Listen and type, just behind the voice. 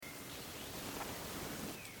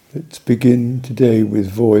Let's begin today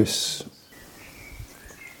with voice,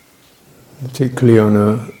 particularly on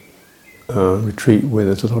a retreat where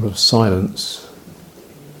there's a lot of silence.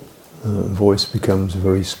 Voice becomes a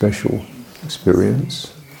very special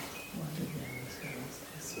experience.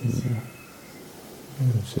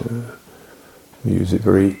 We use it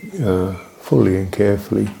very fully and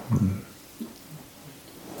carefully.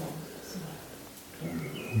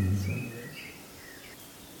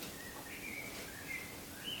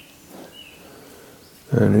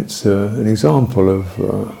 And it's an example of,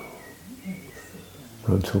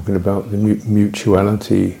 I'm talking about the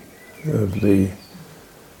mutuality of the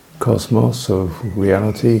cosmos, of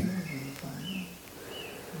reality.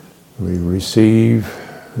 We receive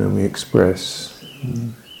and we express.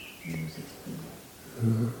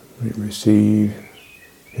 We receive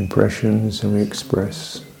impressions and we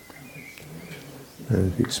express.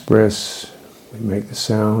 And we express, we make the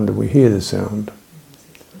sound and we hear the sound.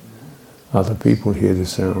 Other people hear the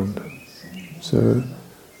sound. So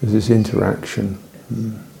there's this interaction.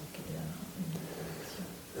 In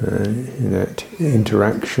that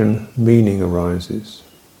interaction, meaning arises.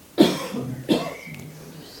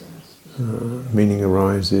 Meaning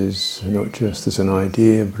arises not just as an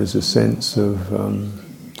idea, but as a sense of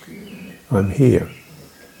I'm here.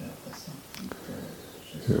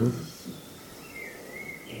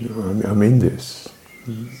 I'm in this.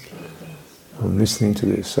 I'm listening to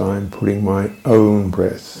this. I'm putting my own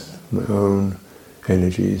breath, my own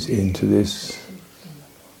energies into this.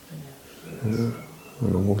 And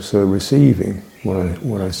I'm also receiving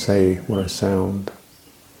what I say, what I sound.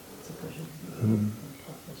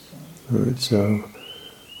 It's a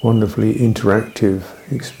wonderfully interactive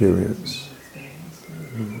experience.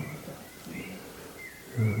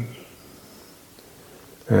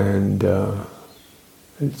 And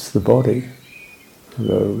it's the body,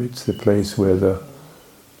 though it's the place where the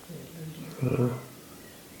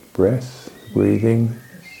breath, breathing,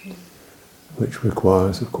 which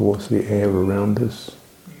requires, of course, the air around us,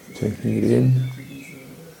 taking it in.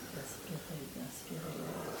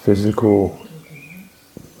 Physical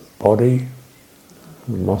body,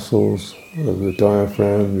 the muscles of the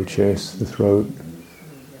diaphragm, the chest, the throat,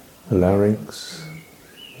 the larynx,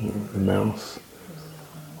 the mouth,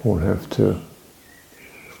 all have to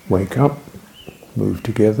wake up, move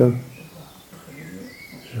together,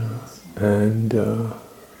 and the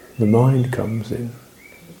mind comes in.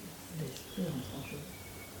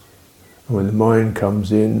 When the mind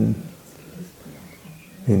comes into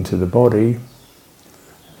the body,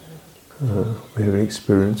 we have an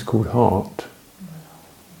experience called heart.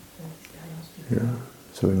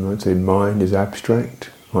 So we might say mind is abstract,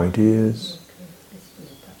 ideas.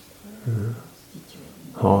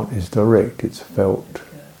 Heart is direct, it's felt.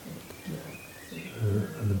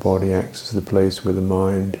 And the body acts as the place where the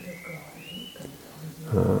mind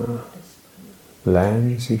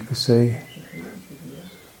lands, you could say,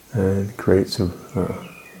 and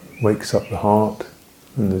wakes up the heart,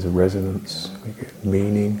 and there's a resonance, we get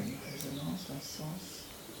meaning,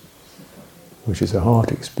 which is a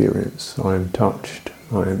heart experience. I am touched,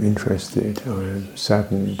 I am interested, I am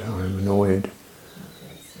saddened, I am annoyed.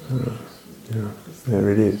 There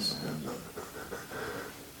it is.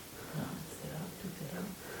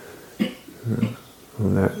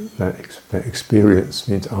 And that experience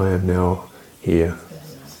means I am now here,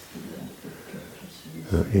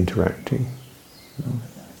 interacting.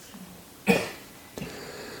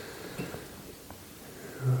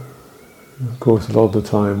 Of course, a lot of the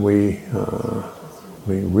time we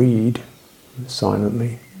read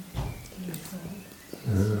silently,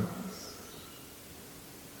 and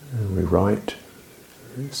we write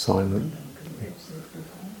silent.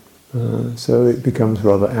 So it becomes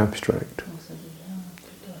rather abstract.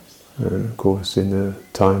 And of course, in the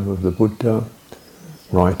time of the Buddha,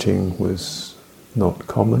 writing was not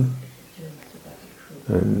common,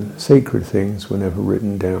 and sacred things were never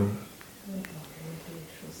written down,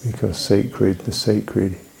 because the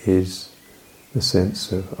sacred is the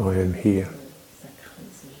sense of I am here.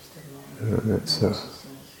 That's a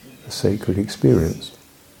sacred experience.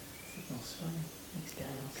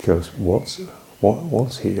 Because what's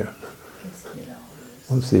here?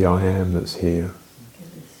 What's the I am that's here?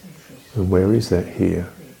 And where is that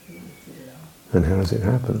here? And how does it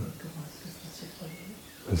happen?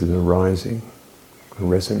 Is it a rising, a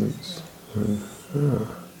resonance? We're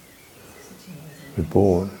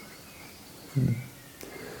born.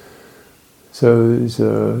 So these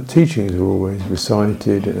teachings are always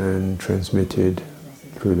recited and transmitted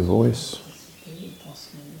through the voice.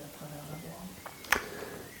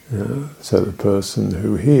 So the person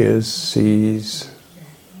who hears sees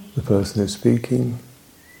the person who's speaking,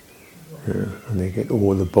 And they get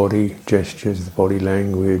all the body gestures, the body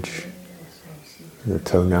language, the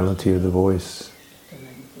tonality of the voice,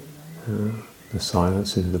 the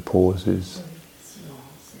silences, the pauses.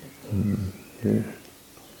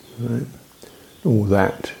 Right. All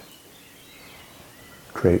that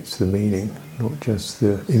creates the meaning, not just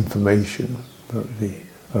the information, but the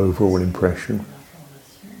overall impression.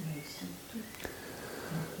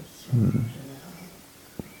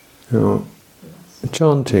 Now,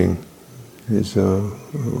 chanting is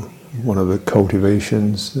one of the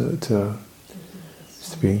cultivations that is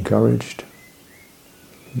to be encouraged.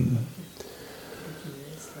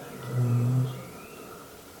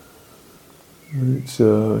 It's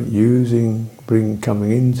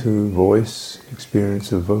coming into voice,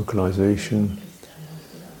 experience of vocalization,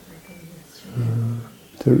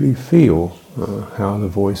 to really feel how the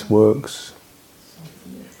voice works,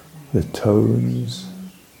 the tones,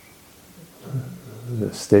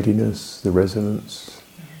 the steadiness, the resonance,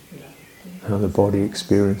 how the body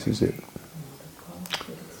experiences it.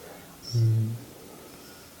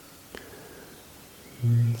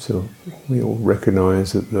 So we all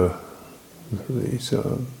recognize that this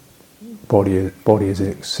body is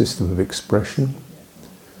a system of expression,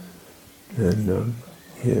 and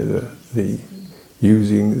the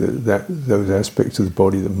using those aspects of the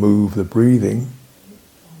body that move the breathing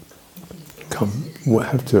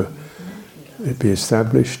have to be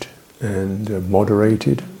established and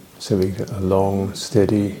moderated, so we get a long,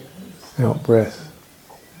 steady out breath,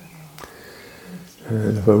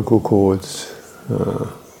 and the vocal cords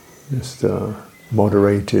just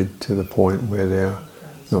moderated to the point where they're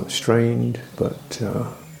not strained but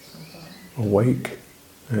awake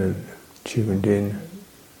and tuned in.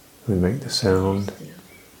 We make the sound.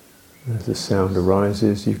 As the sound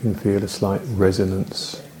arises, you can feel a slight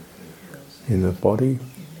resonance in the body,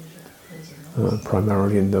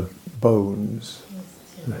 primarily in the bones,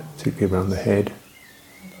 particularly around the head,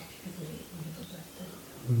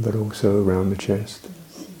 but also around the chest.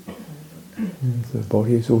 The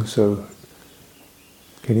body is also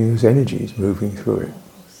getting those energies moving through it.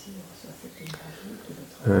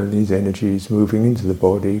 And these energies moving into the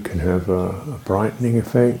body can have a brightening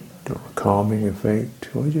effect, or a calming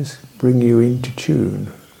effect, or just bring you into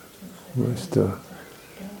tune. Almost, so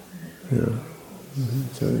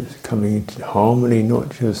it's coming into harmony,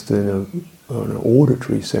 not just in an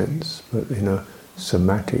auditory sense, but in a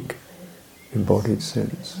somatic, embodied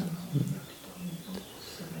sense.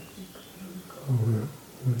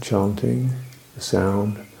 Chanting, the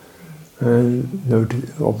sound,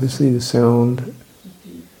 and obviously the sound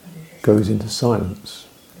goes into silence.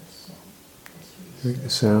 The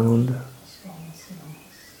sound,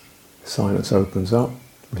 silence opens up,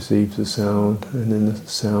 receives the sound, and then the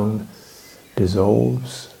sound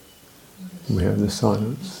dissolves, and we have the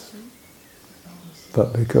silence.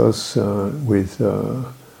 But because with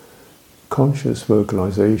conscious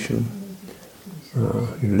vocalization,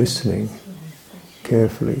 in listening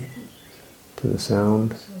carefully to the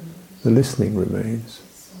sound, the listening remains.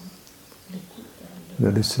 And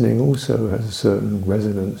the listening also has a certain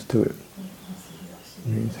resonance to it. It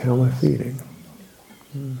means, how am I feeling?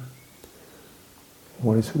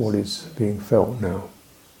 What is being felt now?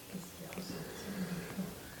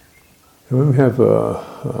 And when we have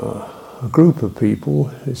a group of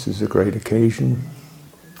people, this is a great occasion,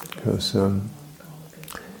 because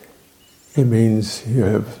it means you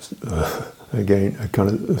have again a kind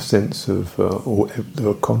of a sense of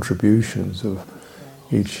the contributions of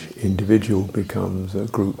each individual becomes a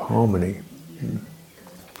group harmony,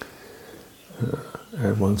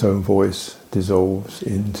 and one's own voice dissolves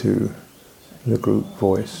into the group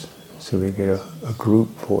voice, so we get a group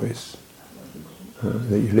voice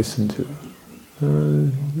that you listen to,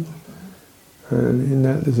 and in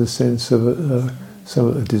that there's a sense of some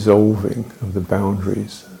of the dissolving of the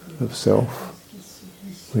boundaries of self.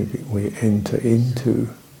 We enter into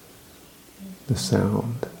the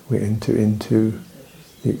sound, we enter into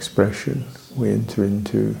the expression, we enter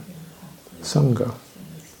into Sangha,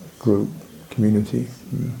 group, community.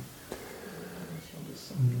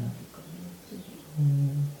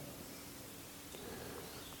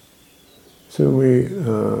 So we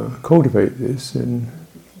cultivate this in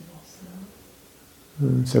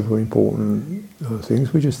several important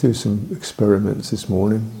things. We just do some experiments this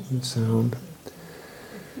morning with sound.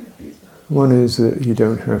 One is that you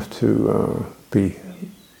don't have to be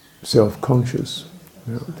self-conscious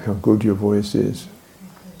about how good your voice is.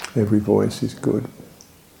 Every voice is good.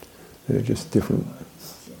 They're just different.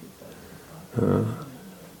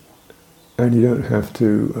 And you don't have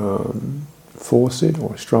to force it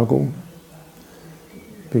or struggle.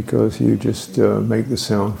 because you just make the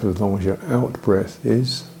sound for as long as your out breath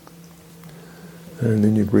is, and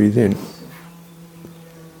then you breathe in.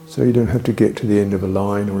 So you don't have to get to the end of a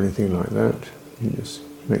line or anything like that. You just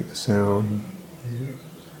make the sound.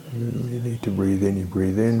 You need to breathe in, you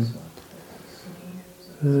breathe in.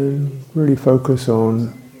 And really focus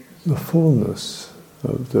on the fullness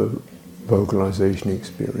of the vocalization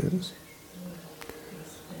experience.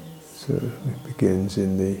 So it begins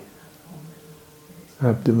in the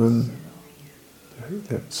abdomen,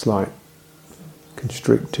 that slight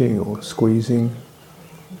constricting or squeezing,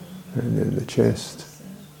 and then the chest,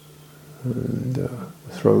 and the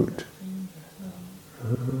throat,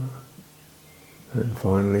 and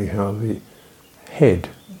finally how the head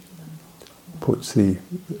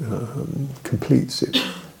completes it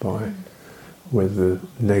by whether the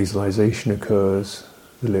nasalization occurs,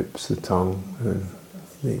 the lips, the tongue, and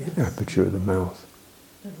the aperture of the mouth.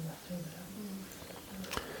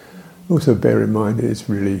 Also bear in mind it's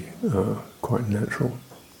really quite natural.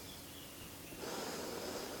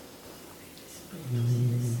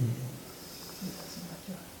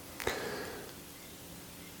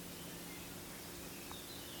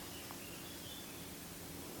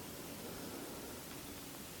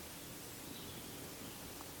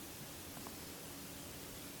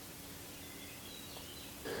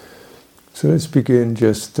 So let's begin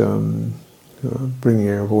just bringing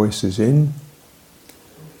our voices in.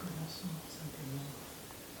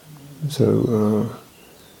 So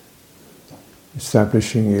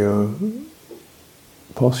establishing your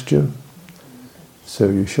posture, so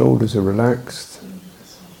your shoulders are relaxed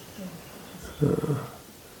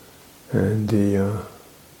and the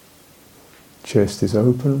chest is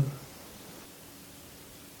open.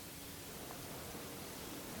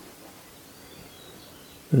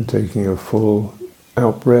 And taking a full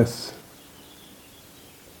out breath,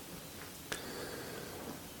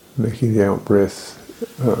 making the out breath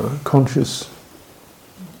conscious.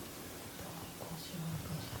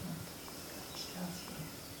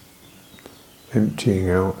 Emptying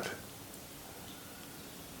out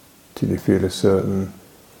till you feel a certain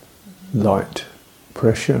light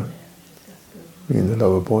pressure in the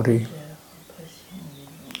lower body.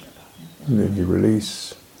 And then you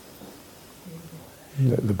release.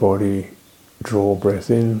 Let the body draw breath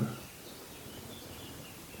in.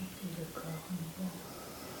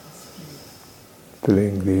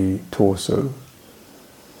 Filling the torso.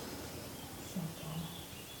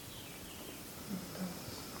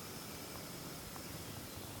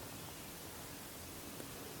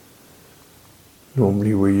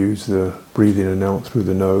 Normally we use the breathe in and out through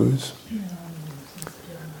the nose.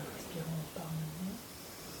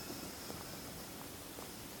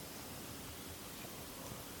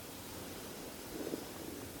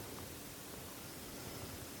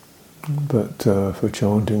 But for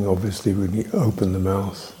chanting, obviously, we need to open the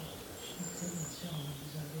mouth.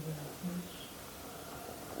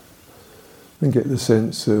 And get the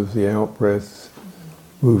sense of the out breath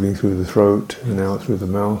moving through the throat and out through the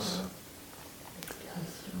mouth.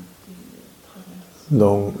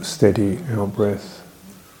 Long, steady out breath.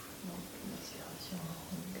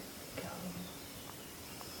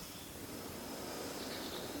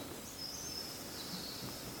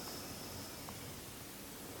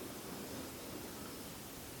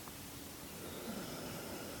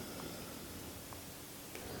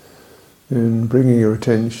 And bringing your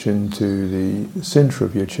attention to the center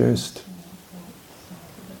of your chest.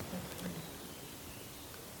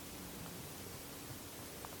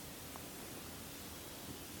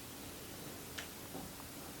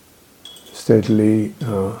 Steadily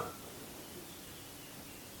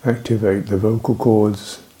activate the vocal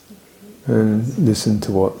cords and listen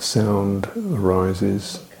to what sound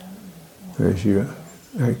arises as you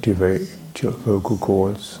activate your vocal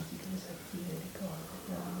cords.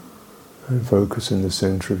 And focus in the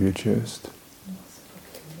center of your chest.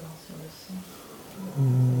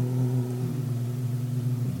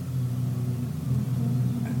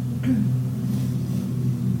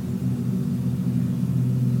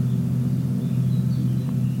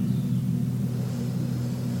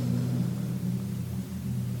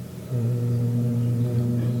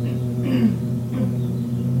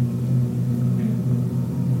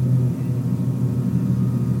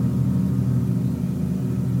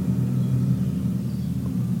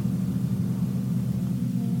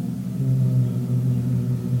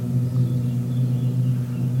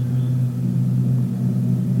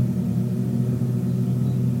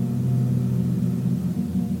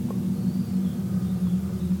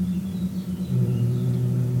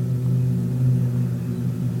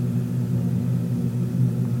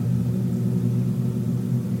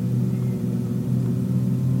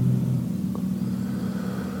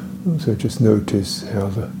 So just notice how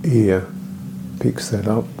the ear picks that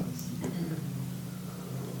up.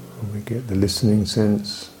 And we get the listening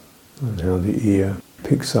sense, and how the ear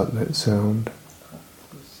picks up that sound.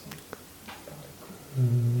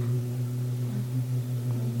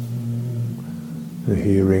 The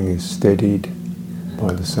hearing is steadied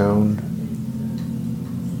by the sound.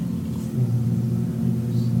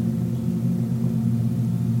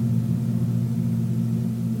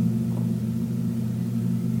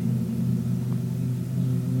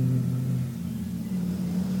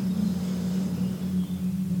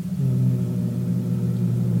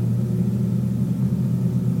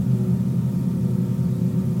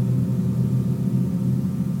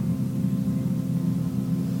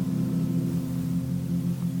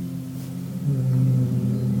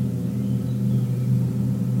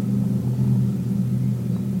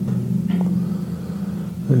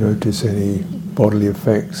 Notice any bodily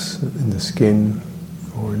effects in the skin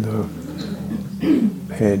or in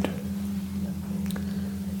the head.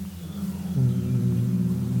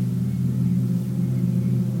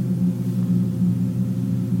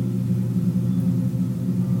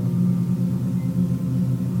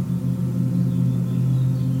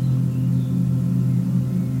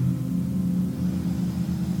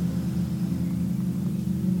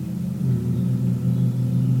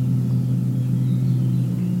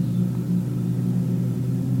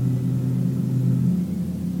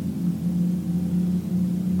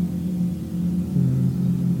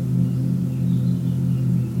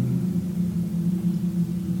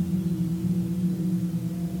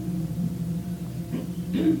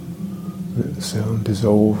 Let the sound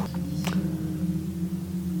dissolve.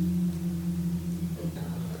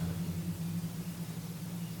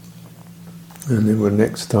 And then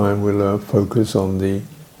next time we'll focus on the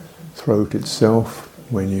throat itself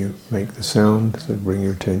when you make the sound. So bring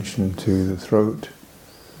your attention to the throat.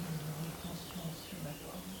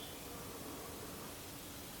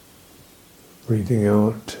 Breathing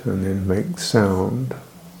out and then make sound.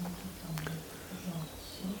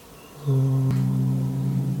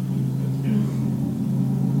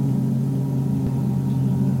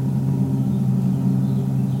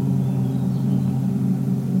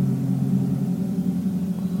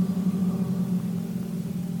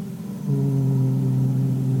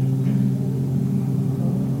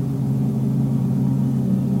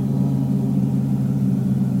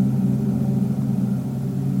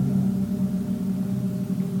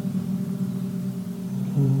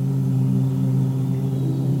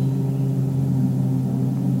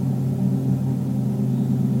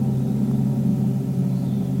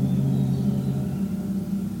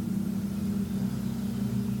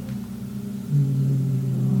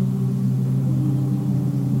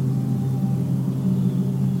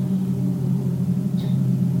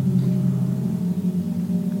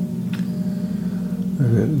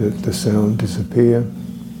 And let the sound disappear.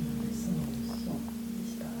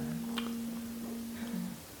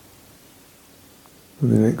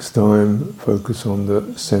 And the next time, focus on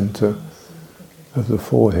the center of the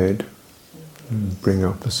forehead and bring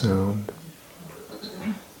up the sound.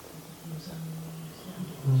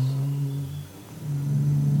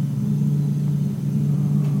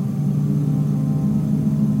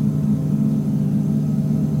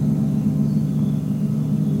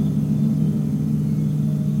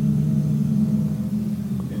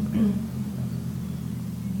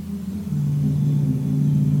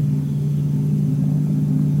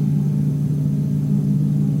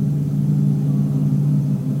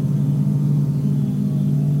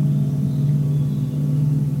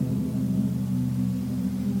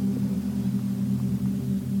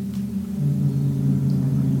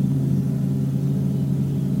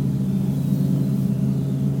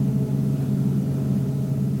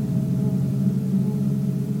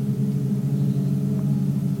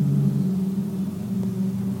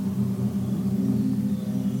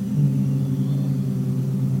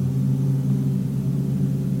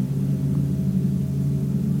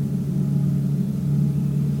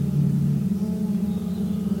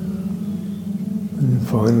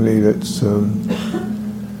 Finally, let's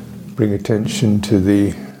bring attention to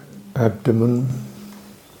the abdomen.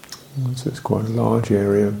 So it's quite a large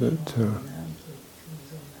area, but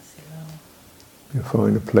you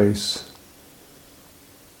find a place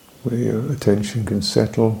where your attention can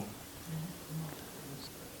settle.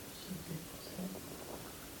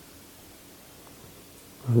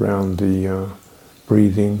 Around the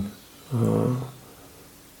breathing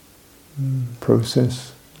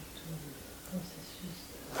process.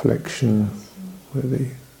 Flexion, where the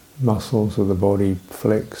muscles of the body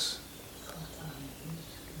flex.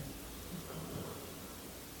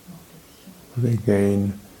 They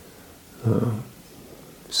gain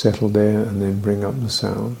settle there and then bring up the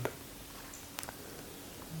sound.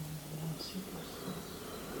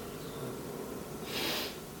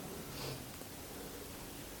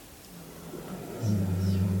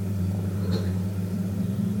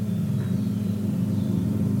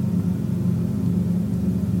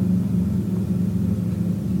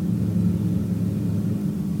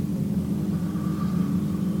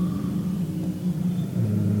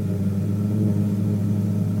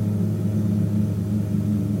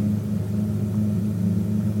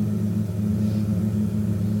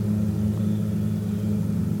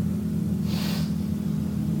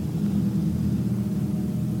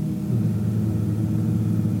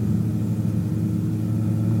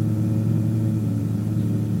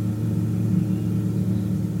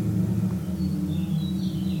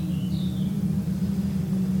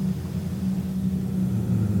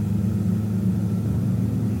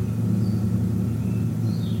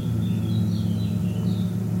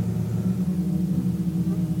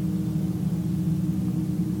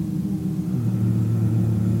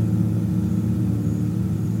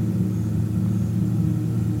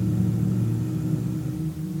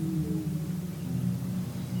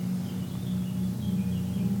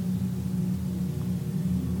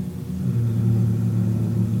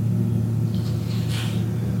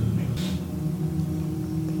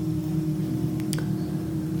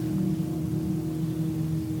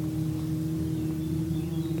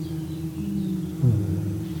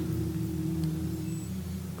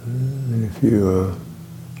 If you are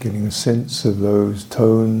getting a sense of those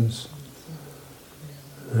tones,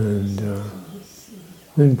 and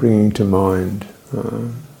then bringing to mind a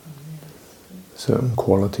certain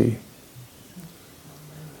quality.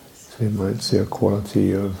 So you might see a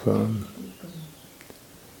quality of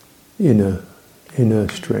inner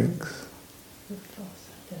strength,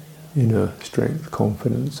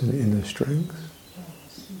 confidence and inner strength.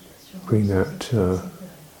 Bring that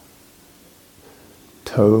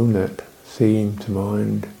tone, that theme to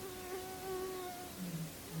mind.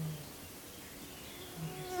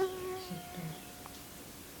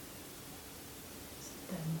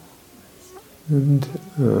 And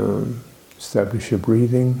establish your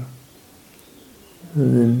breathing,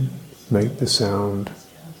 and then make the sound,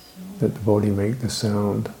 let the body make the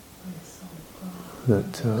sound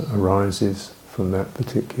that arises from that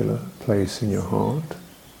particular place in your heart.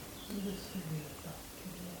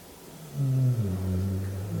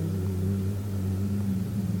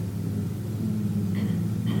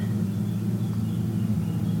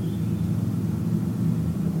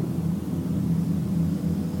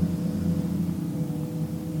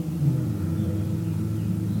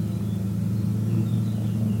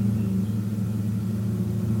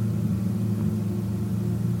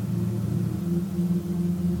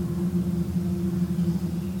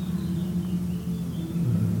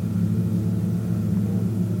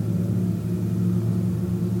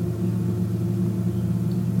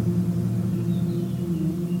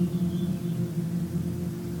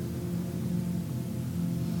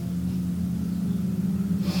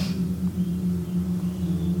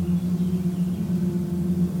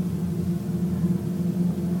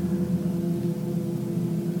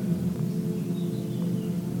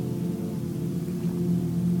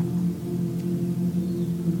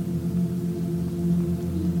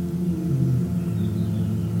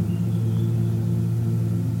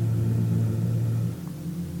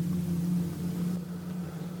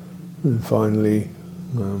 And finally,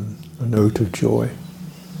 a note of joy.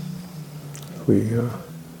 We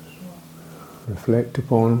reflect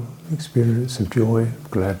upon experience of joy,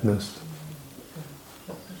 gladness,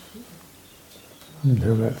 and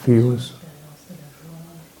how that feels.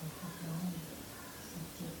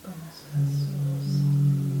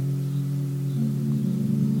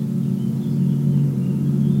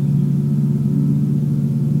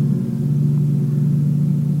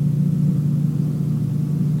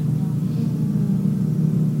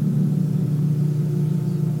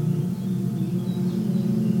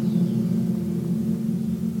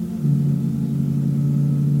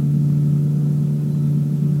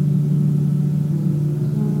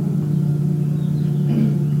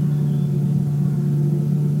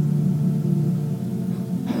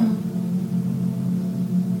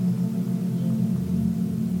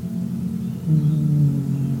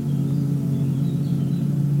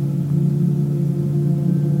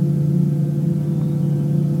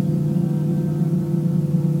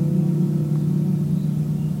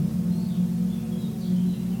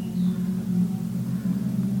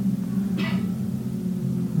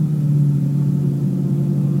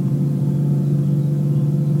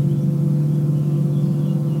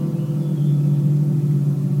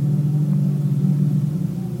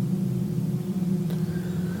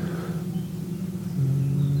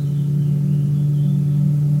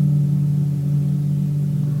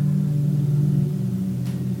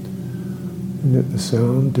 And let the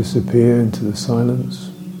sound disappear into the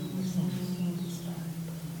silence.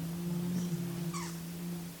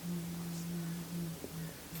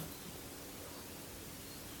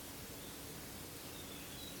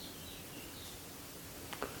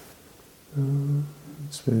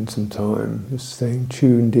 Spend some time just staying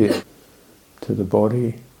tuned in to the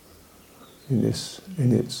body in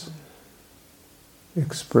its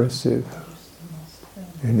expressive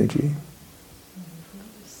energy,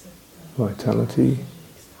 vitality.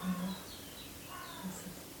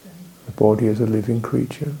 The body as a living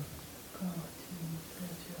creature.